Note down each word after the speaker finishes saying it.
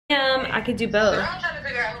I could do both. I'm trying to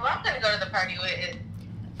figure out who I'm gonna go to the party with.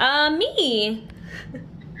 Me.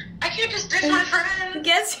 I can't just ditch my friend.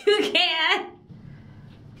 Guess who can?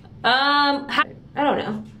 I don't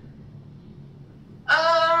know.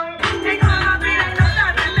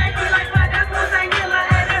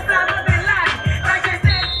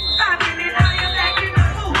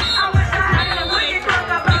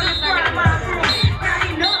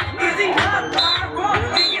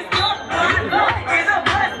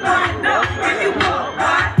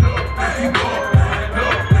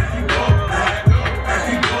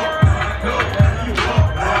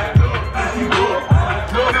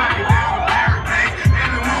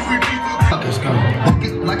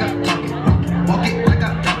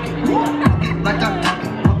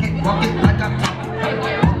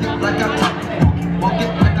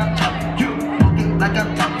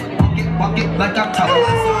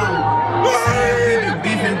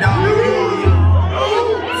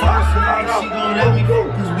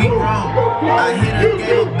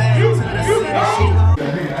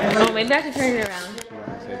 Oh, maybe I should turn it around.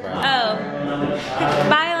 Oh.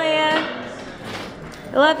 Bye, Leia.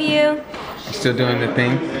 I love you. Still doing the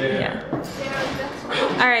thing? Yeah.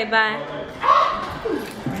 Alright, bye.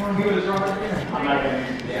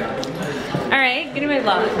 Alright, get to my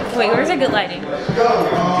vlog. Wait, where's our good lighting?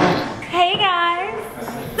 Hey guys!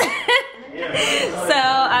 So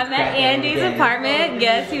I'm at Andy's apartment.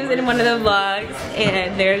 Guess he was in one of the vlogs.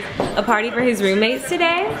 And there's a party for his roommates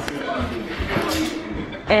today.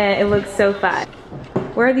 And it looks so fun.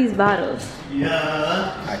 Where are these bottles?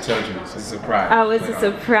 Yeah. I told you, it's a surprise. Oh, it's a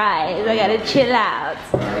surprise. I gotta chill out.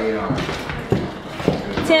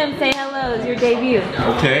 Tim, say hello. It's your debut.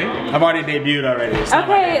 Okay. I've already debuted already.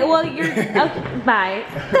 Okay, well you're okay, bye.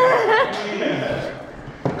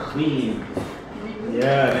 Clean.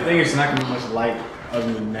 Yeah, the thing is, it's not gonna be much light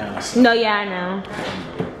other than now. So. No, yeah, I know.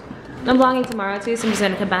 I'm vlogging tomorrow too, so I'm just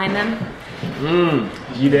gonna combine them.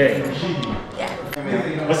 Gday. Yeah.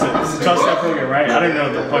 What's it? It's a 12-step program, right? I don't know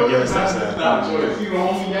what the fuck the other stuff said.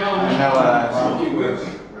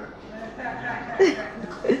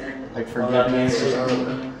 Like forgiveness or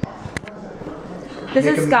something. This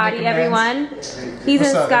is Scotty, everyone. He's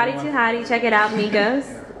in Scotty Too Hottie. Check it out, Migos.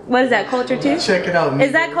 What is that, Culture 2? Check it out, Migos.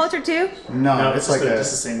 Is that Culture 2? No, it's like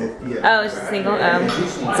just a single. Yeah. Oh, it's just a single.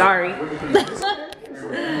 Sorry.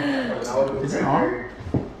 Is it on?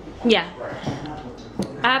 Yeah.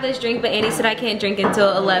 I have this drink, but Andy said I can't drink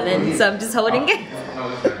until 11, so I'm just holding it.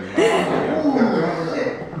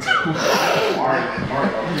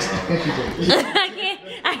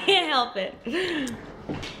 I can't help it.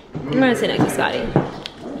 I'm gonna sit next to Scotty.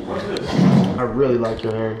 I really like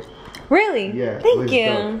your hair. Really? Yeah. Thank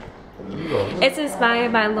you. It's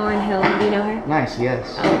inspired by Lauryn Hill. Do you know her? Nice,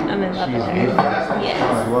 yes. Oh, I'm in love with her.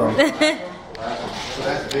 Yes. Well.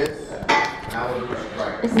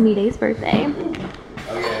 This is Miday's birthday.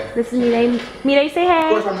 This is Miday. Miday, say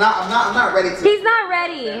hey. Of course, I'm not ready to. He's not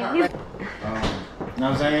ready. You know what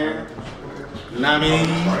I'm saying? You know what I mean?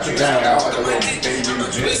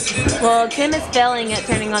 Well, Tim is failing at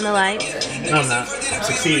turning on the lights. No, I'm not. I'm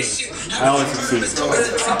succeeding. I always succeed.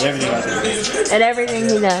 Everything I do. At everything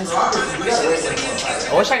he does.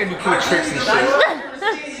 I wish I could do cool tricks and shit.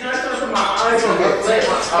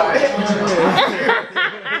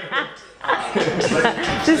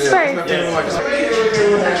 Just first. I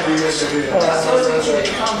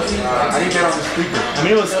need that on the speaker. I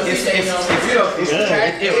mean,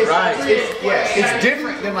 it's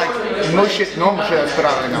different than like most shit, normal shit that's put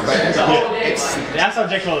out right now. But that's how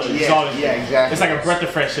J. Cole is. Yeah, exactly. It's like a breath of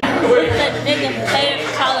fresh air.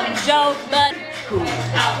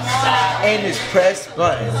 And it's press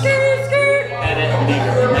button.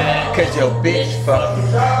 Cause your bitch fuck.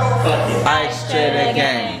 I straight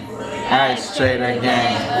again. I straight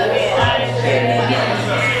again.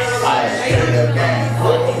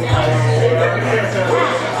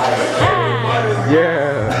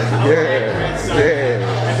 Yeah.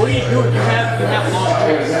 What are you doing? You have long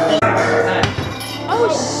hair. Oh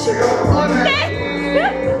shit.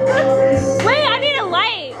 Wait, I need a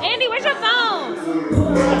light. Andy, where's your phone?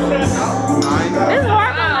 This is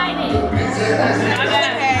horrible lighting.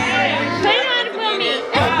 Put it on for me.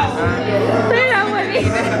 Put it on for me.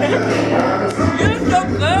 You're so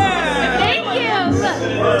good. Thank you.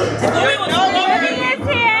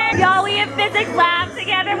 Y'all, we in physics lab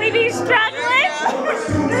together. We be struggling.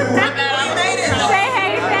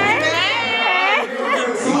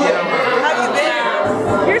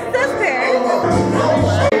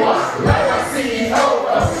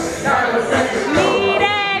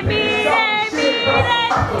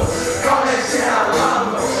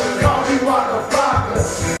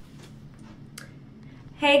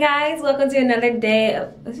 guys, welcome to another day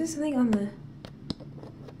of, is there something on the,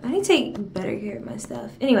 I need to take better care of my stuff.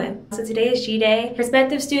 Anyway, so today is Gday.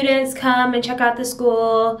 Prospective students come and check out the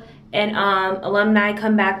school, and alumni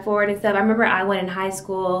come back for it and stuff. I remember I went in high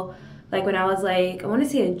school, like when I was like, I want to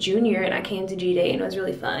say a junior, and I came to Gday and it was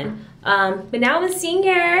really fun. But now I'm a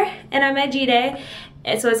senior and I'm at Gday,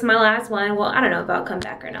 and so it's my last one. Well, I don't know if I'll come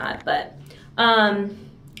back or not, but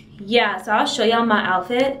yeah, so I'll show y'all my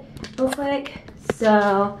outfit real quick.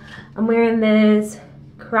 So I'm wearing this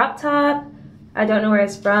crop top. I don't know where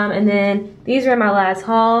it's from. And then these are my last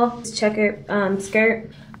haul. This checker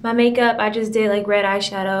skirt. My makeup, I just did like red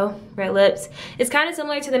eyeshadow, red lips. It's kind of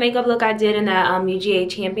similar to the makeup look I did in that UGA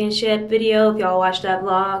championship video, if y'all watched that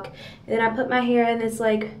vlog. And then I put my hair in this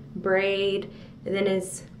like braid, and then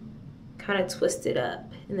it's kind of twisted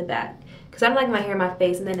up in the back, because I don't like my hair in my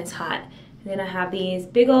face and then it's hot. And then I have these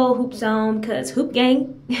big old hoops on, because hoop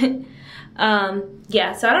gang.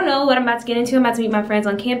 Yeah, so I don't know what I'm about to get into. I'm about to meet my friends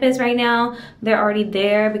on campus right now. They're already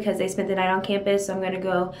there because they spent the night on campus, so I'm gonna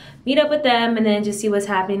go meet up with them and then just see what's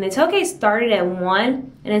happening. The tailgate started at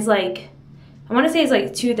 1, and it's like, I wanna say it's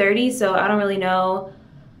like 2:30, so I don't really know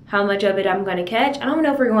how much of it I'm gonna catch. I don't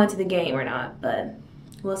know if we're going to the game or not, but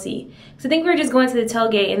we'll see. So I think we're just going to the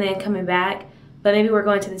tailgate and then coming back. But maybe we're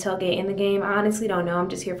going to the tailgate in the game. I honestly don't know. I'm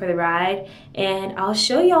just here for the ride. And I'll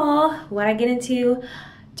show y'all what I get into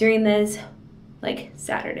during this like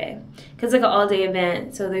Saturday. Cause it's like an all-day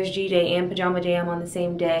event. So there's Gday and Pajama Jam on the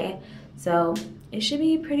same day. So it should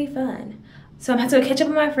be pretty fun. So I'm about to go catch up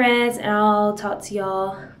with my friends, and I'll talk to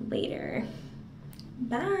y'all later.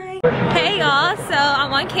 Bye. Hey y'all, so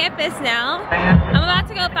I'm on campus now. I'm about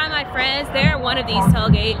to go find my friends. They're at one of these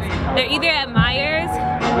tailgates. They're either at Myers,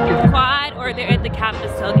 Quad, or they're at the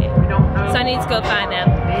campus tailgate. So I need to go find them,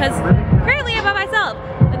 because currently I'm by myself.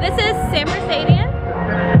 But this is Sanford Stadium.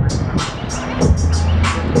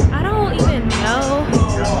 I don't even know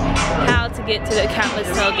how to get to the campus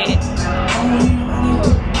tailgate.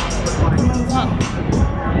 Oh.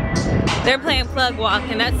 They're playing Plug Walk,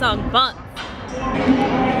 and that song bumps.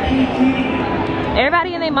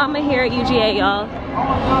 Everybody and their mama here at UGA, y'all.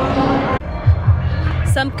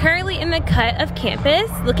 So I'm currently in the cut of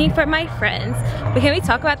campus looking for my friends. But can we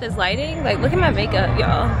talk about this lighting? Like, look at my makeup,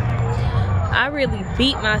 y'all. I really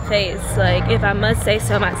beat my face, like, if I must say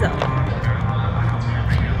so myself.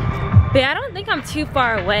 But I don't think I'm too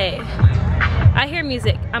far away. I hear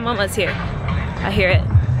music. I'm almost here. I hear it.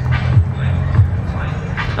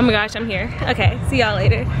 Oh my gosh, I'm here. Okay, see y'all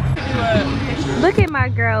later. Look at my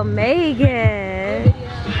girl Megan.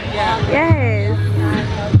 Yes.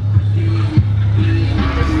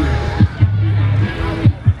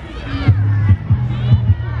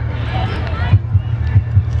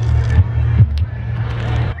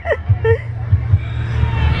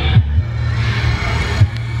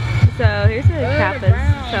 So here's the campus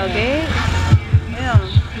tailgate. Yeah.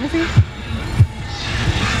 Let me see.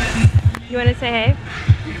 You want to say hey?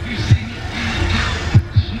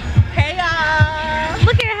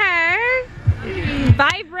 Look at her.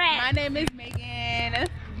 Vibrant. My name is Megan.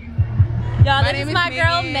 Y'all, this is my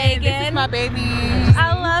girl Megan. This is my baby.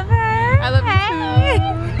 I love her. I love you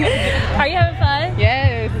too. Are you having fun?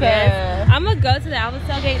 Yes. Yes. I'm gonna go to the Alpha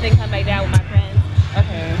tailgate, then come back down with my friends.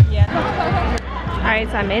 Okay. Yeah. Alright,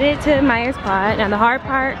 so I made it to Myers Quad. Now the hard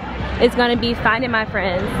part is gonna be finding my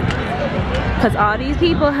friends. Cause all these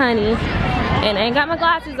people, honey, and I ain't got my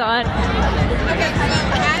glasses on.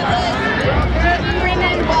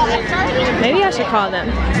 Maybe I should call them.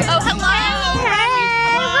 Oh, hello. Hey,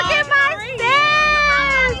 look at my sis.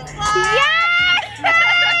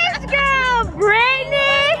 Yes, girl.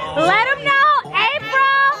 Brittany. Let them know.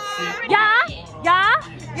 April. Yeah.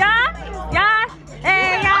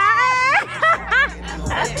 Hey,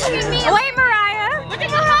 wait, Mariah. Look at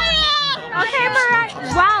Mariah. Okay, Mariah.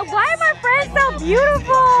 Wow, why are my friends so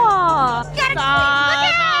beautiful?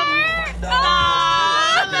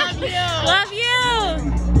 Love you.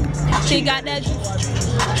 She got that.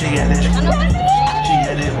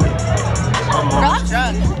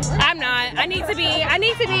 I'm not. I need to be.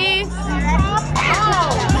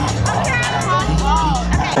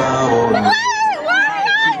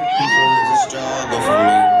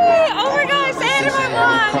 Oh my gosh, Sandra, my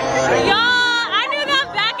mom. Y'all, I knew them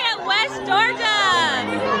back at West Georgia.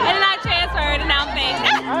 And then I transferred, and now I'm fake.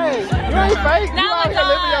 Hey, you ain't fake. Now You out I'm here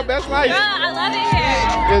living your best life. Girl, I love it here.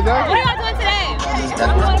 Exactly. What are y'all doing today?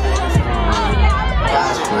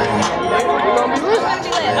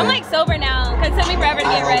 I'm like sober now, because it took me forever to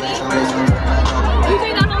get ready. You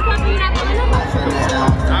drink the whole cup and you're not coming home?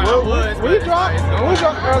 We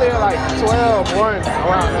dropped earlier, like 12, 1,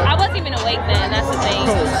 around that. I wasn't even awake then, that's the thing.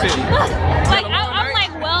 Like, I'm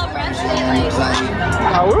like well We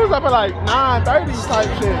was up at like 9:30 type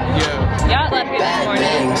shit. Yeah. Y'all left here this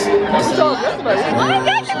morning. We told yesterday. Oh my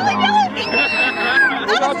gosh, you look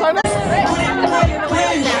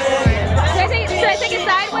Should I take it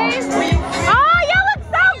sideways? Oh, y'all look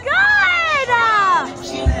so good!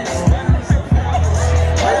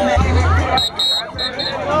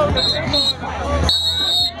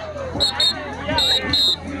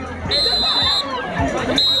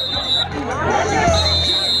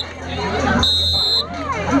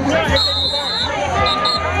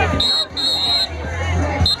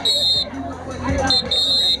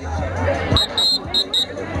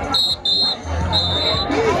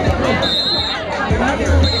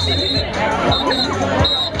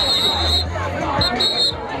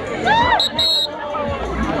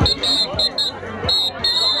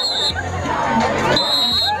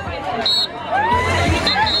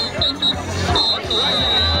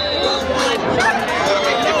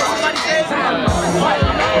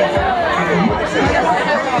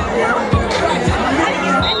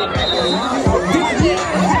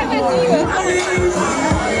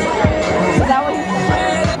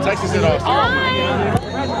 Texas it off. Oh!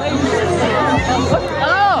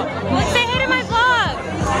 Say hey to my vlog!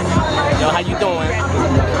 Yo, how you doing?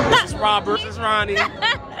 This is Robert. This is Ronnie.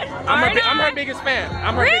 I'm her biggest fan.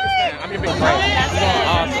 I'm her biggest fan. I'm your biggest fan.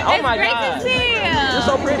 Awesome. Oh my God. It's great to see you. You're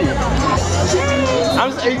so pretty.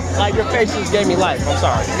 I'm just, like your face just gave me life. I'm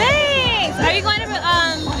sorry. Thanks! Are you going to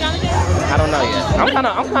Pajama Jam? I don't know yet.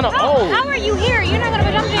 I'm kind of old. How are you here? You're not going to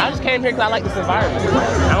Pajama Jam? I just came here because I like this environment.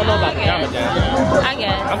 I don't know about Pajama Jam. I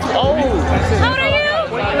guess. I'm too old. How old are you?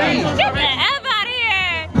 23. Get the F out of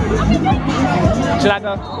here! Should I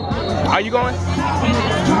go? Are you going?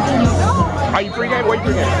 Are you pregame? Where you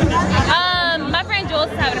pregame? My friend Jules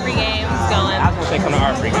is having a pregame. He's going. I was gonna say come to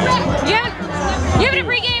our pregame. You having a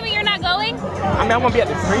pregame and you're not going? I mean, I'm gonna be at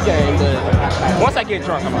the pregame, but once I get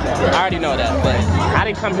drunk, I'm gonna go. I already know that, but I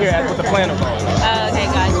didn't come here with the plan of going. Okay,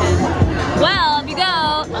 gotcha. Well, if you go,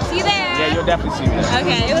 I'll see you there. Yeah, you'll definitely see me there.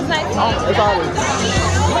 Okay, it was nice to meet you. It's always.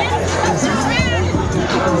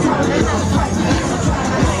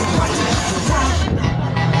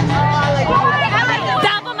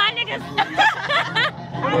 Stop on my niggas.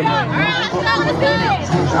 Alright, let's go.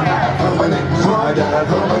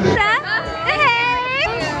 Hey.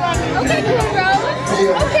 Okay, cool, bro.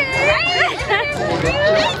 Okay.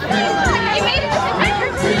 You made it to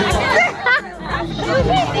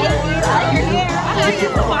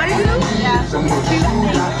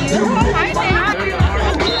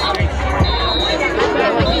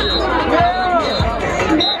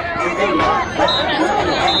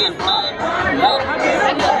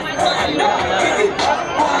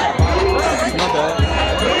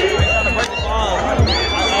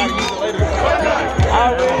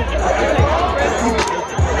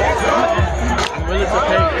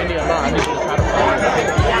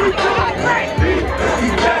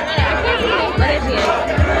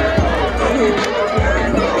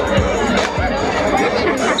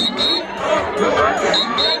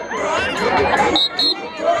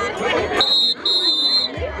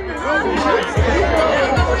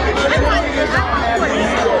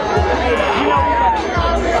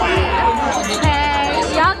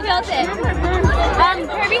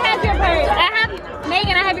Kirby has your purse. I have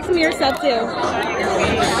Megan. I have some of your stuff too.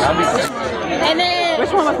 And then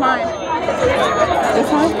which one was mine? This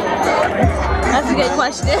one? That's a good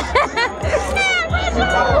question.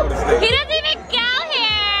 He doesn't even go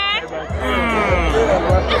here.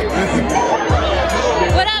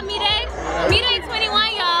 What up, Gday? Gday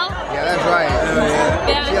 21, y'all. Yeah, that's right.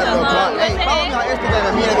 Yeah, She got a little clock. Hey, follow me on Instagram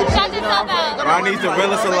and shout yourself out. Ronnie's the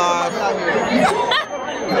realest alive.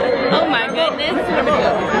 Oh my goodness.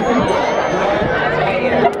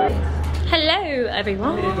 Hello,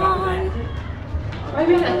 everyone. Why are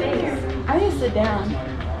you that face? I need to sit down.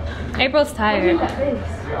 April's tired.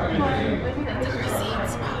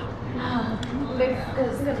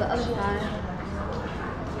 Because look at the other side.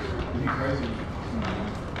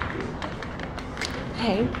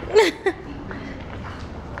 Hey.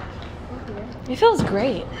 It feels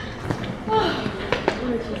great. Oh,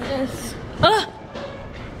 Jesus. Ugh.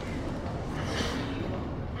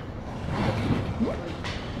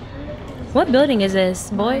 What building is this?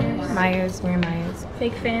 Boy? Myers. We're Myers.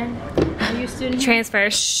 Fake fan. Are you a student? Transfer.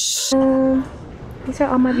 Shh. These are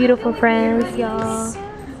all my beautiful friends, y'all.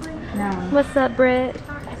 No, What's up, Britt?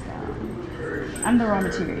 I'm the raw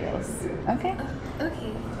materials. Okay?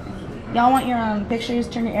 Okay. Y'all want your pictures?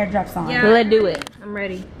 Turn your airdrops on. Yeah. Let's do it. I'm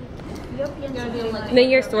ready. Then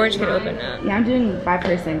your storage can open up. Yeah, I'm doing by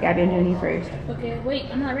person. Gabby, I'm doing you first. Okay, wait,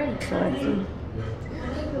 I'm not ready. So let's see.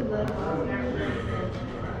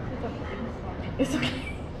 It's okay.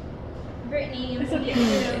 Brittany, It's okay.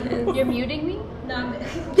 You're muting me? No, I'm gonna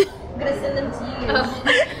send them to you. Oh.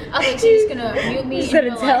 I was like, she's gonna mute me. She's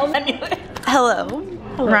gonna tell me. Hello.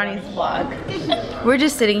 Ronnie's vlog. We're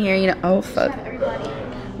just sitting here, you know. Oh fuck.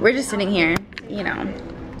 We're just sitting here, you know,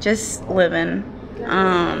 just living.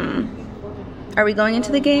 Are we going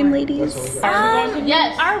into the game, ladies?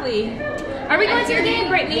 Yes. Are we? Are we going to the game,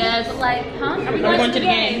 Brittany? Yes. Like, huh? Are we going to the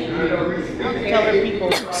game? Tell her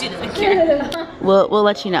people. She doesn't care. We'll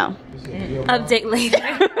let you know. Update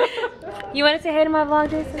later. You want to say hey to my vlog,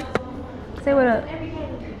 Jason? Say what up.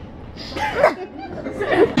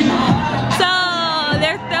 So,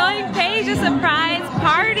 they're throwing Paige a surprise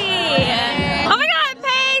party. Oh my god,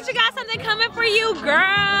 Paige, you got something coming for you,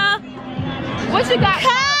 girl. What you got?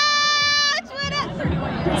 Coach, what up?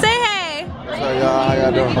 Say hey. So y'all, how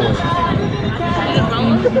y'all doing?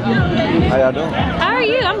 How y'all doing? How are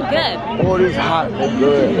you? I'm good. Oh, this hot and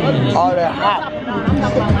good. All that hot.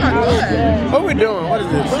 What we doing? What is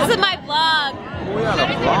this? This is my vlog. We on a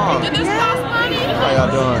vlog. Did this cost money? How y'all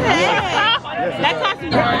doing? That cost me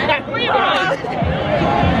that $3.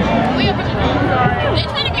 They're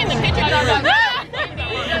trying to get in the kitchen.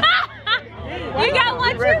 You got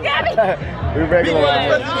one too, Gabby? We regular.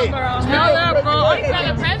 No, bro. I'm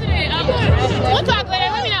the president. We'll talk later.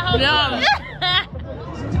 Let me know how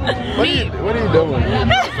What are you doing?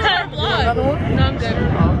 Another one? No, I'm good.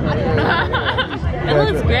 It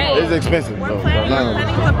looks great. It's expensive though. Planning a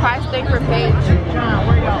surprise thing for Paige.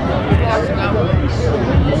 Where y'all?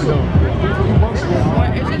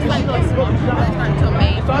 It's just like those small it's not until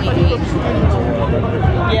May 28th.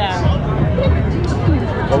 Yeah.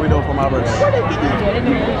 What we doing for my birthday?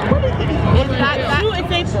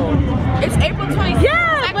 It's April. It's April 26th.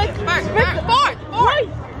 Yeah, but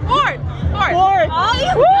Fourth. Oh, you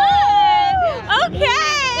good?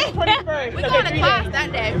 Okay. We're going to class that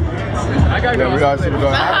day. I gotta go. We gotta see what's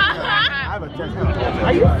going on. I have a test.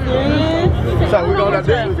 Are you serious? So we going that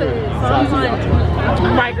day?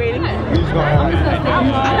 Migrating. He's going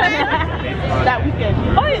That weekend.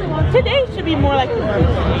 Oh, today should be more like your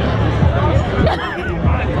birthday.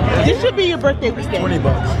 This should be your birthday weekend. $20.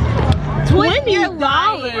 $20.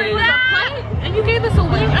 And you gave us a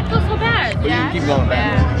win. I feel so bad. But you can keep going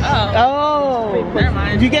back. Oh. Never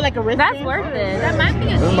mind. Do you get like a wristband? That's worth it. That might be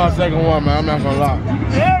a This is my second one, man. I'm not gonna lie.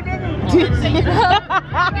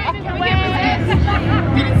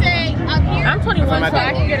 I'm 21, so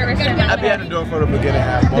I can get a wristband. I'll be at the door for the beginning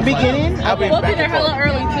half. The beginning? I'll be We'll back be there and hella forth.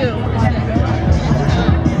 early too.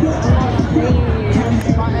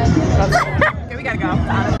 Okay, we gotta go.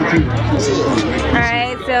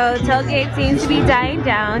 Alright, so tailgate seems to be dying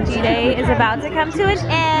down. Gday is about to come to an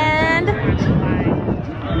end.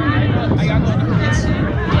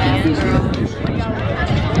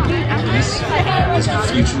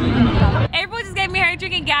 April just gave me her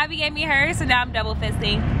drink and Gabby gave me hers, so now I'm double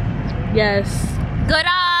fisting. Yes. Go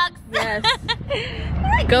dogs! Yes.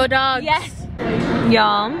 Go dogs. Yes.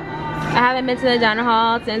 Y'all, I haven't been to the diner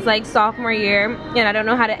hall since like sophomore year, and I don't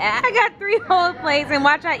know how to act. I got 3 whole plates and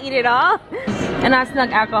watch I eat it all. And I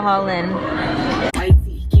snuck alcohol in.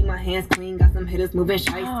 Keep my hands clean, got some hitters moving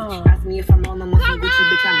shiesty. Ask me if I'm on the one from Gucci,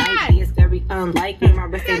 bitch, I might be. It's very unlikely, my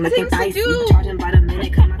wrist ain't looking icy. Charging by the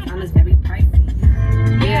minute, cause my time is very pricey.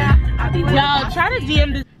 Yeah, I be with Y'all try to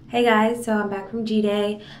DM this. Hey guys, so I'm back from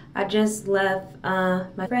Gday. I just left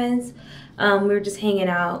my friends. We were just hanging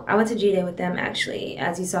out. I went to Gday with them actually,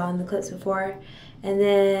 as you saw in the clips before. And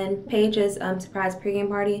then Paige's surprise pregame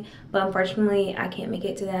party, but unfortunately I can't make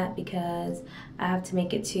it to that because I have to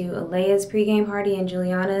make it to Alea's pregame party and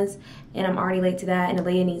Juliana's, and I'm already late to that, and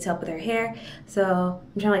Alea needs help with her hair. So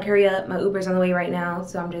I'm trying to like hurry up. My Uber's on the way right now,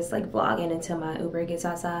 so I'm just like vlogging until my Uber gets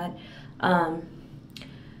outside.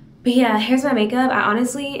 But yeah, here's my makeup. I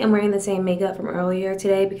honestly am wearing the same makeup from earlier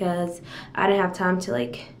today because I didn't have time to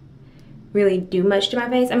like really do much to my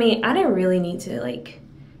face. I mean, I didn't really need to like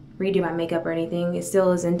redo my makeup or anything. It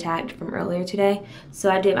still is intact from earlier today.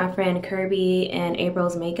 So I did my friend Kirby and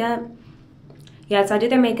April's makeup. Yeah, so I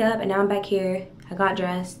did their makeup and now I'm back here. I got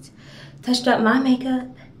dressed, touched up my makeup,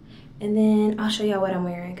 and then I'll show y'all what I'm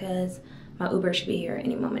wearing because my Uber should be here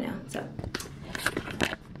any moment now. So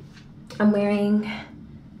I'm wearing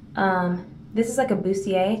this is like a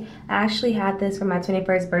bustier. I actually had this for my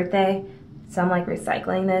 21st birthday, so I'm like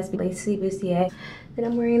recycling this lacy bustier. Then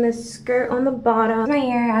I'm wearing this skirt on the bottom. My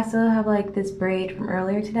hair, I still have like this braid from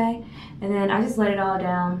earlier today, and then I just let it all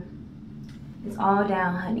down. It's all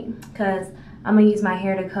down, honey, because I'm gonna use my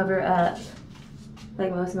hair to cover up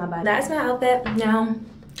like most of my body. That's my outfit. Now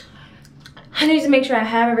I need to make sure I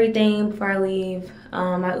have everything before I leave.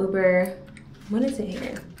 My Uber, when is it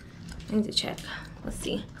here? I need to check. Let's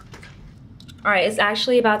see. All right, it's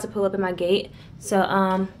actually about to pull up in my gate. So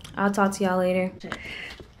I'll talk to y'all later.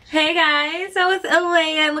 Hey guys, so it's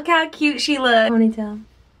Alea. Look how cute she looks. Ponytail.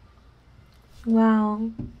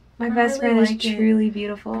 Wow. My best friend is truly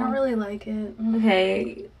beautiful. I don't really like it.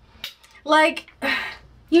 Okay. Like,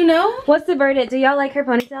 you know? What's the verdict? Do y'all like her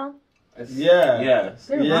ponytail? Yeah. Yes.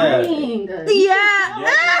 They're Yeah. lying.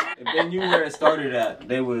 Yeah. If they knew where it started at,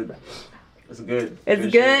 they would. It's good. It's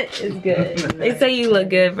good. It's good. They say you look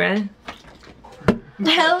good, bruh.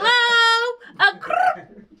 Hello.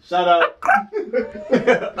 Shout out.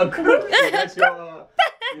 That's your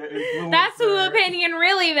That's who opinion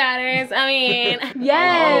really matters. I mean,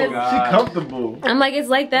 yes. She comfortable. I'm like, it's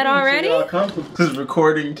like that already? She all comfortable. This is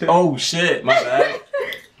recording too. Oh shit, my bad.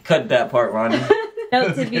 Cut that part, Ronnie.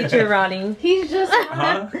 Note to future Ronnie. He's just.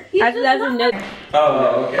 Huh? That's a note.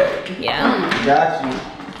 Oh, okay. Yeah. Got you.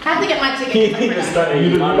 I have to get my ticket.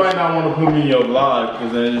 You might not want to put me in your vlog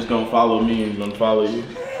because then it's just gonna follow me and gonna follow you.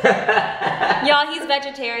 Y'all, he's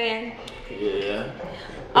vegetarian. Yeah.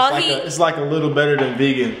 It's like a little better than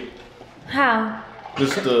vegan. How?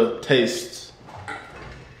 Just the tastes.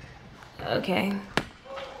 Okay.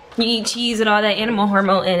 You eat cheese with all that animal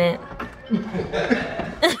hormone in it.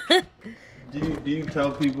 Do you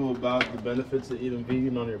tell people about the benefits of eating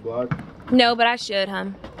vegan on your blog? No, but I should, huh?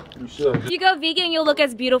 You should. If you go vegan, you'll look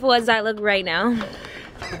as beautiful as I look right now.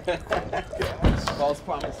 False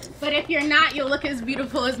promises. But if you're not, you'll look as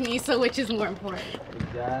beautiful as me, so which is more important?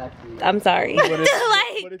 Exactly. I'm sorry. What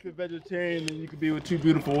if you're vegetarian and you could be with two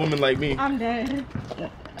beautiful women like me? I'm dead. Ooh,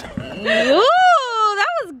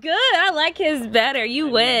 that was good. I like his better. You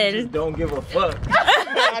win. Just don't give a fuck.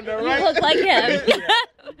 You look like him.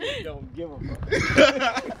 Don't give a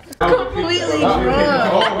fuck. Completely wrong.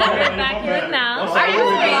 We're back here with Mal. Are you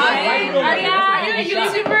a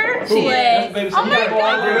YouTuber? She is. Oh my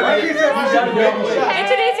god.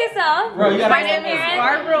 Introduce yourself. My name is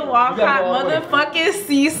Barbara Walcott, motherfucking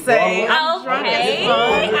C-Say. Okay.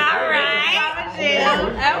 Alright.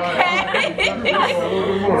 Okay.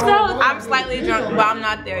 So I'm slightly drunk, but I'm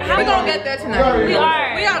not there yet. We're gonna get there tonight. We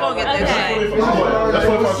are. We are gonna get there tonight.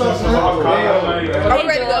 Are we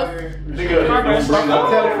ready to go?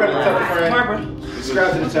 Barbara.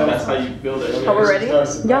 Subscribe to the channel. That's how you build it. Are we ready?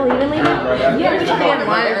 Y'all leaving later? Yeah, we're trying to get in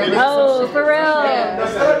line early. Oh, for real?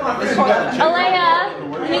 Alea,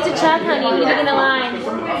 we need to check, honey. We need to get in the line.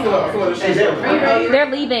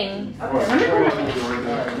 They're leaving.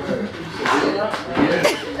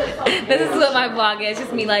 This is what my vlog is.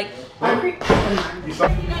 Just me like. So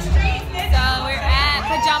we're at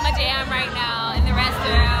Pajama Jam right now in the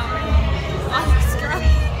restroom. On the scrub.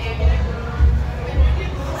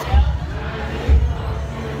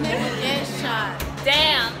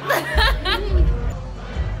 Damn.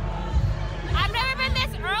 I've never been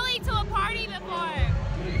this early to a party before.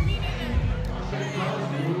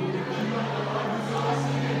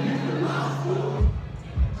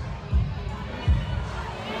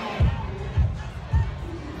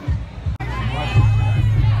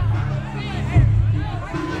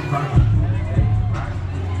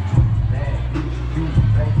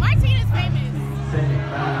 Martina's famous.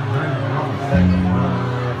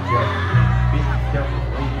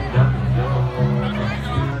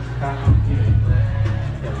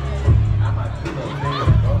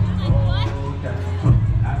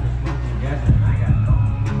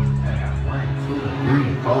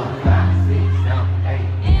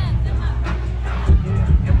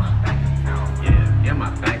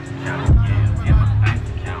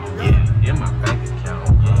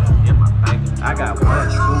 I got 1,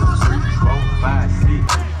 2, 3, 4, 5, 6.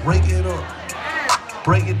 Break it up,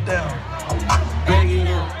 break it down, bang it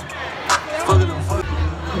up, fuck it up, fuck it up.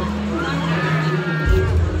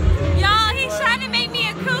 Y'all, he's trying to make me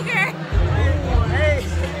a cougar. Hey,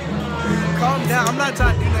 calm down. I'm not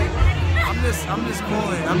trying to do nothing. I'm just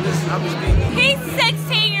fooling. I'm just being. He's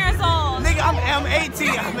 16 years old. Nigga, I'm 18.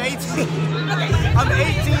 I'm 18. I'm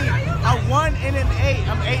 18. I'm 1 and an 8.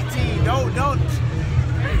 I'm 18. Don't.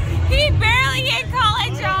 He barely in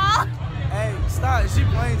college, y'all. Hey, stop. She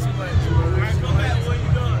playing too much.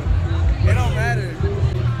 It don't matter.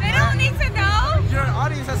 They don't need to know. Your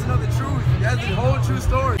audience has to know the truth. That's the whole true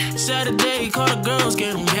story. Saturday, call the girls,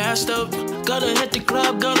 get them gassed up. Gotta hit the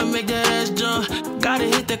club, gotta make that ass jump. Gotta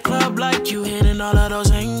hit the club like you hitting all of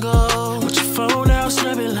those angles. With your phone out,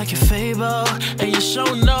 snapping like your Fable. And you're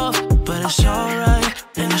showing off, but it's alright.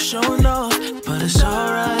 And you're showing off, but it's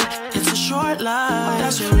alright. It's a short life.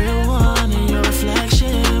 That's a real one in your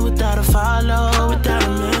reflection. Without a follow, without a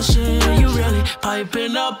mission. You really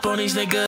piping up on these niggas.